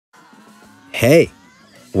Hey,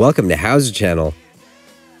 welcome to How's Channel.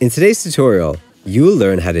 In today's tutorial, you will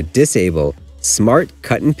learn how to disable Smart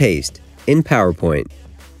Cut and Paste in PowerPoint.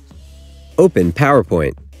 Open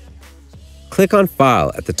PowerPoint. Click on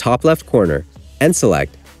File at the top left corner and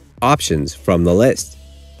select Options from the list.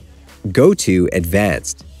 Go to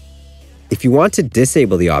Advanced. If you want to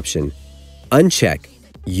disable the option, uncheck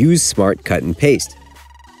Use Smart Cut and Paste.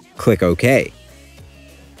 Click OK.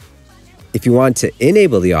 If you want to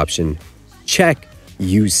enable the option, check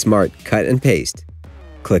Use Smart Cut and Paste.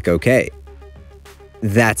 Click OK.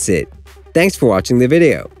 That's it. Thanks for watching the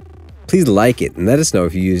video. Please like it and let us know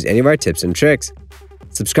if you use any of our tips and tricks.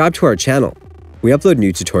 Subscribe to our channel. We upload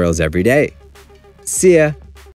new tutorials every day. See ya!